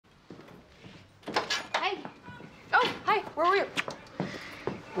Where were you?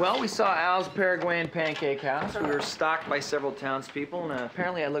 Well, we saw Al's Paraguayan Pancake House. We were stalked by several townspeople, and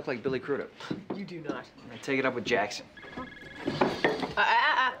apparently I look like Billy Crudup. You do not. I take it up with Jackson.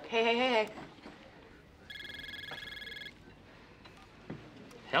 Hey.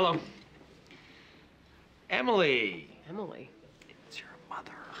 Hello. Emily. Emily. It's your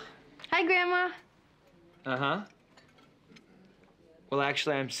mother. Hi, Grandma. Uh-huh. Well,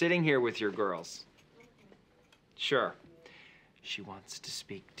 actually, I'm sitting here with your girls. Sure. She wants to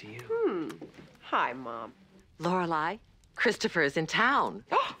speak to you. Hi, Mom. Lorelai, Christopher is in town.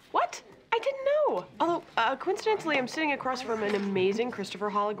 Oh, what? I didn't know. Although, coincidentally, I'm sitting across from an amazing Christopher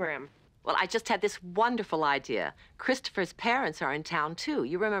hologram. Well, I just had this wonderful idea. Christopher's parents are in town, too.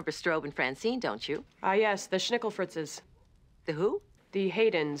 You remember Strobe and Francine, don't you? Yes, the Schnickelfritzes. The who? The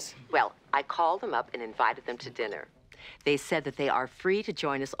Haydens. Well, I called them up and invited them to dinner. They said that they are free to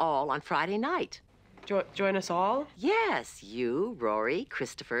join us all on Friday night. Join us all? Yes, you, Rory,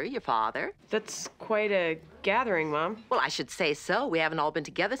 Christopher, your father. That's quite a gathering, Mom. Well, I should say so. We haven't all been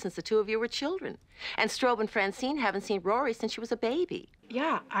together since the two of you were children. And Strobe and Francine haven't seen Rory since she was a baby.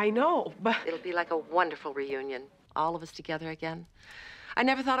 Yeah, I know, but... It'll be like a wonderful reunion. All of us together again. I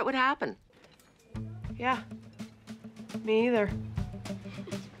never thought it would happen. Yeah, me either.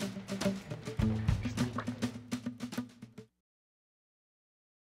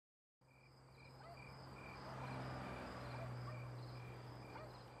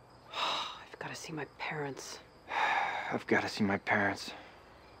 I've got to see my parents. I've got to see my parents.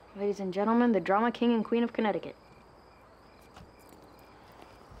 Ladies and gentlemen, the drama king and queen of Connecticut.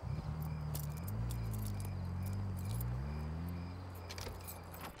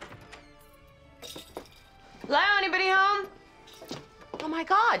 Hello, anybody home? Oh, my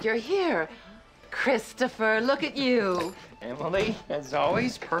God, you're here. Christopher, look at you. Emily, as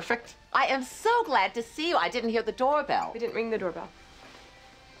always, perfect. I am so glad to see you. I didn't hear the doorbell. We didn't ring the doorbell.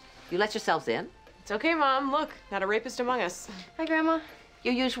 You let yourselves in? It's okay, Mom. Look, not a rapist among us. Hi, Grandma.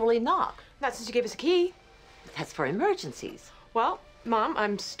 You usually knock. Not since you gave us a key. That's for emergencies. Well, Mom,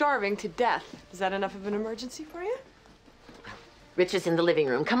 I'm starving to death. Is that enough of an emergency for you? Rich is in the living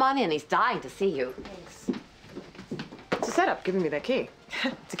room. Come on in. He's dying to see you. Thanks. It's a setup giving me that key.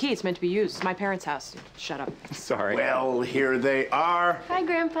 It's a key. It's meant to be used. It's my parents' house. Shut up. Sorry. Well, here they are. Hi,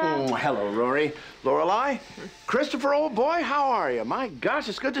 Grandpa. Oh, hello, Rory. Lorelai? Christopher, old boy, how are you? My gosh,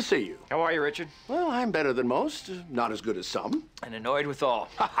 it's good to see you. How are you, Richard? Well, I'm better than most. Not as good as some. And annoyed with all.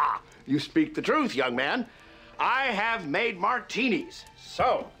 Ha ha! You speak the truth, young man. I have made martinis.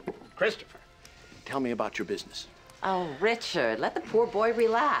 So, Christopher, tell me about your business. Oh, Richard, let the poor boy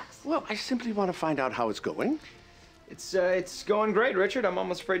relax. Well, I simply want to find out how it's going. It's going great, Richard. I'm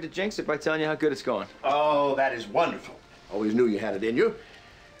almost afraid to jinx it by telling you how good it's going. Oh, that is wonderful. Always knew you had it in you.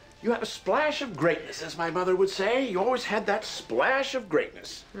 You have a splash of greatness, as my mother would say. You always had that splash of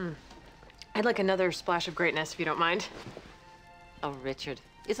greatness. I'd like another splash of greatness, if you don't mind. Oh, Richard,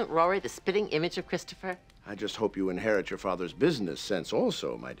 isn't Rory the spitting image of Christopher? I just hope you inherit your father's business sense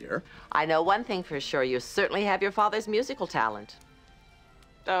also, my dear. I know one thing for sure. You certainly have your father's musical talent.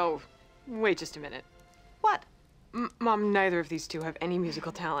 Oh, wait just a minute. What? Mom, neither of these two have any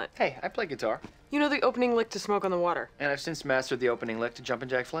musical talent. Hey, I play guitar. You know the opening lick to Smoke on the Water. And I've since mastered the opening lick to Jumpin'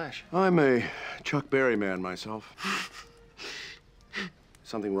 Jack Flash. I'm a Chuck Berry man myself.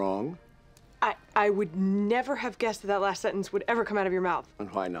 Something wrong? I would never have guessed that that last sentence would ever come out of your mouth. And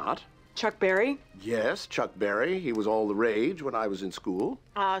why not? Chuck Berry? Yes, Chuck Berry. He was all the rage when I was in school.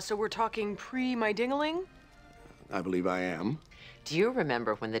 So we're talking pre-my ding-a-ling? I believe I am. Do you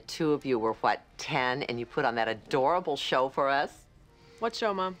remember when the two of you were, what, 10, and you put on that adorable show for us? What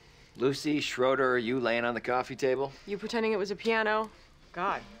show, Mom? Lucy, Schroeder, you laying on the coffee table. You pretending it was a piano?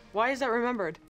 God, why is that remembered?